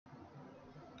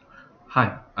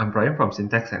Hi, I'm Brian from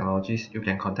Syntax Technologies. You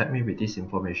can contact me with this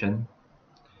information.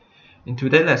 In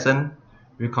today's lesson,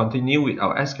 we'll continue with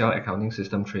our SQL accounting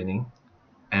system training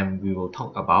and we will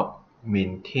talk about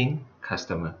maintain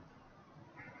customer.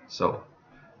 So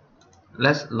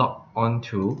let's log on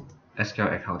to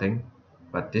SQL accounting,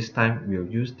 but this time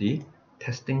we'll use the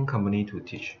testing company to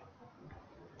teach.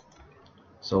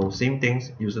 So same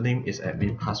things, username is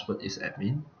admin, password is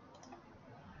admin.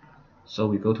 So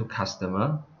we go to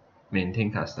customer,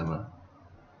 maintain customer.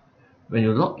 When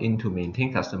you log into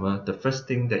maintain customer, the first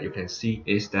thing that you can see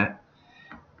is that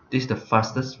this is the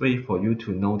fastest way for you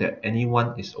to know that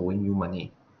anyone is owing you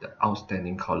money, the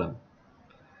outstanding column.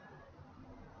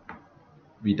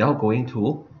 Without going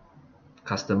to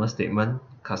customer statement,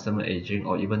 customer aging,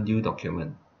 or even due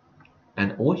document.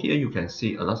 And over here you can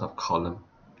see a lot of column.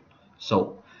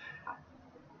 So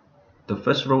the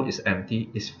first row is empty,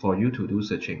 is for you to do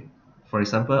searching. For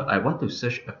example, I want to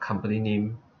search a company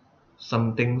name,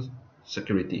 something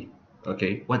security.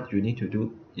 Okay, what you need to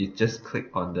do is just click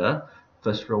on the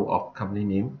first row of company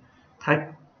name,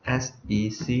 type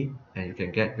SEC, and you can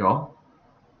get your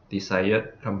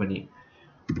desired company.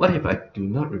 What if I do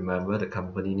not remember the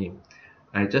company name?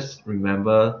 I just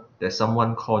remember there's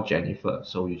someone called Jennifer,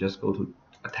 so you just go to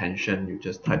attention, you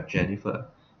just type Jennifer,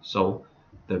 so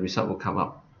the result will come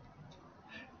up.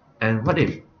 And what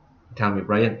if, tell me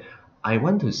Brian, I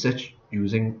want to search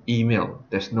using email,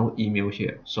 there's no email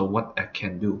here, so what I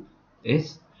can do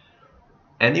is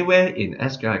anywhere in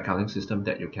SQL accounting system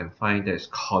that you can find there's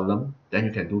column, then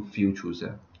you can do field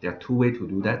chooser. There are two ways to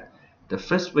do that. The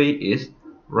first way is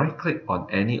right click on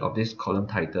any of this column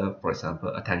title, for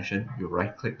example attention, you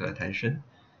right click the attention,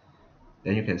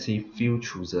 then you can see field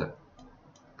chooser,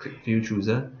 click field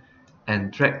chooser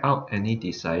and drag out any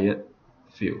desired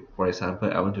field. For example,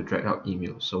 I want to drag out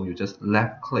email, so you just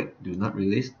left click, do not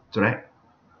release, drag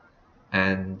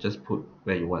and just put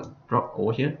where you want, drop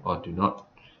over here, or do not,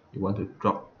 you want to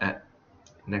drop at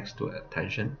next to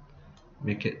attention,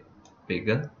 make it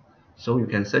bigger, so you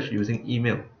can search using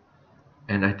email.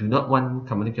 And I do not want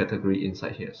company category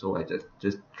inside here, so I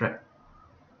just drag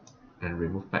and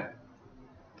remove back.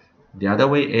 The other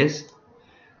way is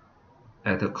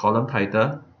at the column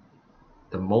title,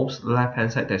 the most left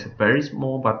hand side, there's a very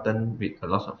small button with a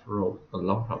lot of rows, a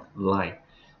lot of line,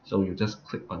 so you just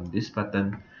click on this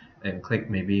button and click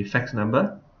maybe fax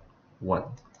number 1,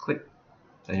 click,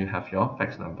 then you have your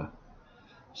fax number.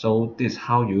 So this is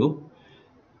how you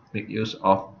make use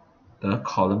of the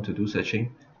column to do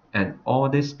searching, and all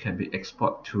this can be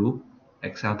exported to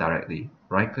Excel directly.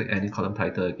 Right click any column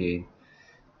title again,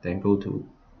 then go to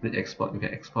read export, you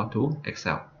can export to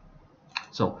Excel.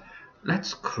 So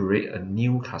let's create a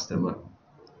new customer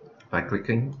by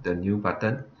clicking the new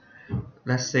button.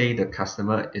 Let's say the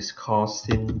customer is called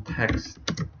Syntax.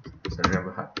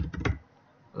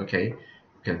 Okay, you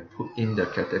can put in the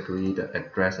category, the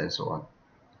address, and so on.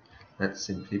 Let's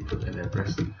simply put an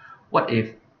address. What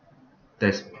if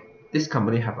this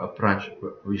company have a branch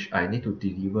which I need to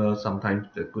deliver sometimes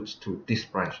the goods to this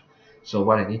branch? So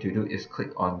what I need to do is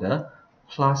click on the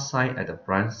plus sign at the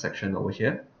branch section over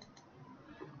here,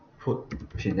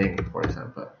 put Penang for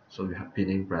example, so you have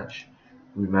Penang branch.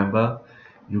 Remember,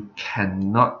 you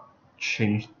cannot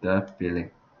change the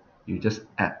billing, you just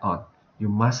add on, you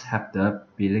must have the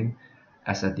billing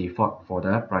as a default for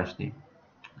the branch name.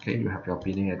 Okay, you have your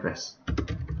billing address,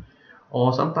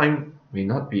 or sometimes may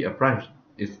not be a branch,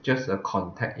 it's just a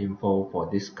contact info for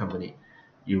this company.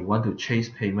 You want to chase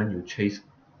payment, you chase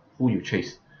who you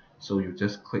chase, so you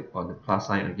just click on the plus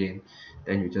sign again,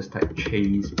 then you just type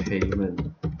chase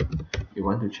payment. You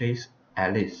want to chase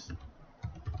Alice,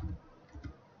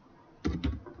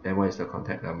 then what is the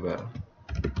contact number?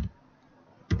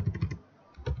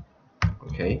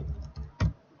 Okay,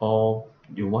 or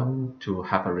you want to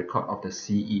have a record of the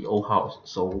CEO house,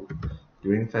 so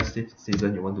during festive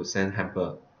season you want to send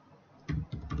hamper,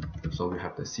 so we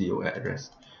have the CEO address.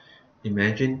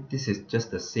 Imagine this is just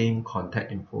the same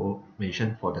contact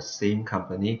information for the same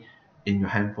company in your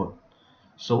handphone,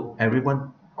 so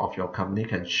everyone of your company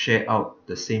can share out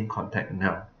the same contact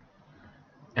now.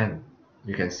 And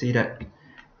you can see that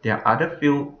there are other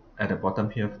fields at the bottom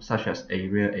here, such as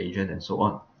area, agent, and so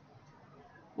on.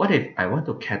 What if I want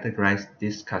to categorize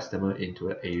this customer into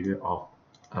an area of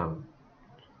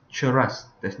Cheras?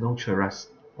 There's no Cheras,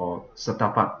 or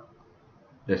Setapak,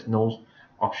 there's no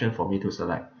option for me to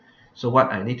select. So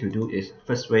what I need to do is,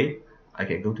 first way, I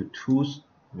can go to tools,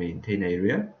 maintain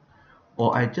area,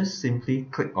 or I just simply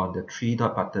click on the three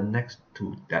dot button next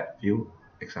to that field,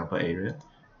 example area.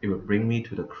 It will bring me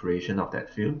to the creation of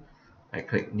that field. I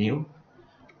click new,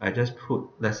 I just put,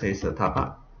 let's say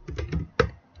Setapak,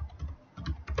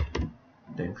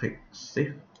 then click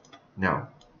Save. Now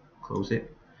close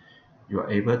it. You are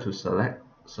able to select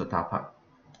Serta.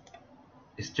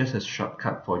 It's just a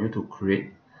shortcut for you to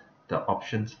create the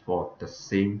options for the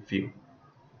same field.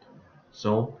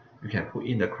 So you can put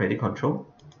in the credit control.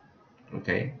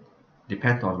 Okay,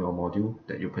 depends on your module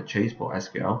that you purchase for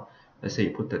SQL. Let's say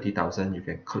you put 30,000, you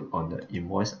can click on the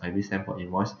invoice, IV stand for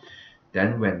invoice.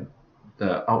 Then when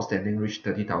the outstanding reach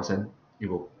 30,000, it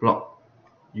will block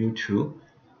you to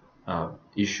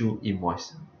issue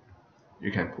invoice.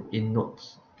 You can put in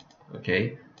notes,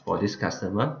 okay, for this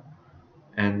customer,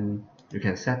 and you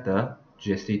can set the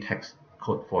GST tax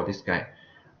code for this guy.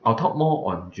 I'll talk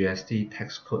more on GST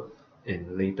tax code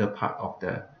in later part of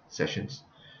the sessions.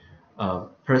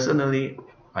 Personally,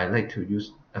 I like to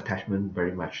use attachment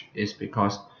very much. It's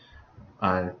because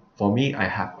for me, I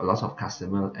have a lot of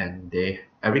customers, and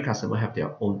every customer have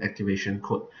their own activation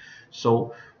code.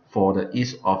 So for the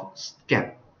ease of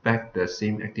get back the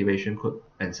same activation code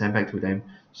and send back to them,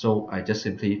 so I just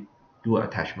simply do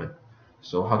attachment.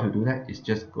 So how to do that is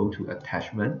just go to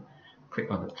attachment,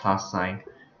 click on the plus sign,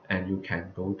 and you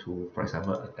can go to, for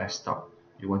example, a desktop.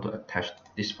 You want to attach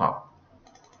this file.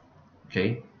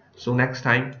 Okay, so next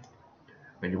time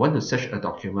when you want to search a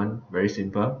document, very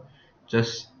simple,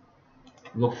 just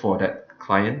look for that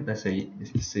client. Let's say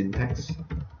it's Syntax.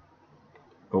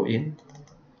 Go in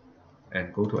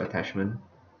and go to attachment,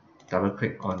 double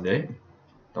click on the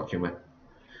document.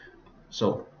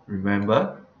 So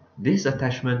remember, this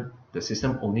attachment, the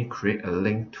system only create a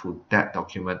link to that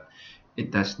document.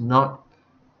 It does not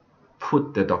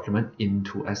put the document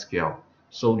into SQL.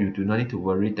 So you do not need to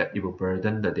worry that it will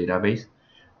burden the database.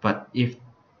 But if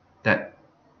that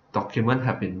document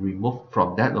have been removed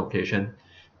from that location,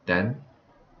 then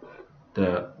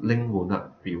the link will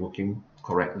not be working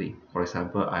correctly. For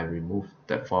example, I remove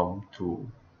that form to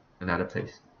another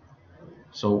place.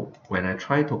 So when I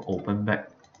try to open back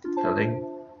the link,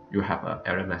 you have an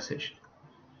error message.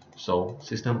 So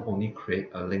system only create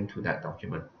a link to that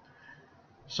document.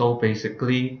 So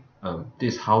basically,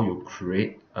 this is how you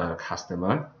create a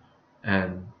customer,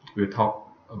 and we'll talk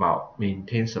about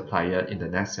maintain supplier in the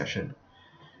next session.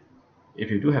 If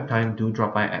you do have time, do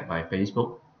drop by at my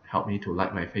Facebook. Help me to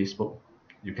like my Facebook.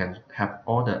 You can have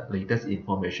all the latest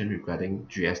information regarding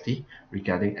GST,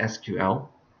 regarding SQL.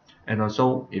 And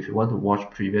also, if you want to watch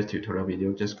previous tutorial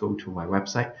video, just go to my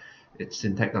website. It's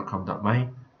syntax.com.my.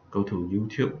 Go to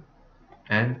YouTube,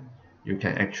 and you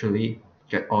can actually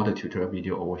get all the tutorial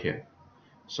video over here.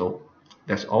 So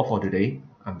that's all for today.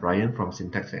 I'm Brian from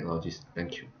Syntax Technologies.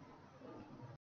 Thank you.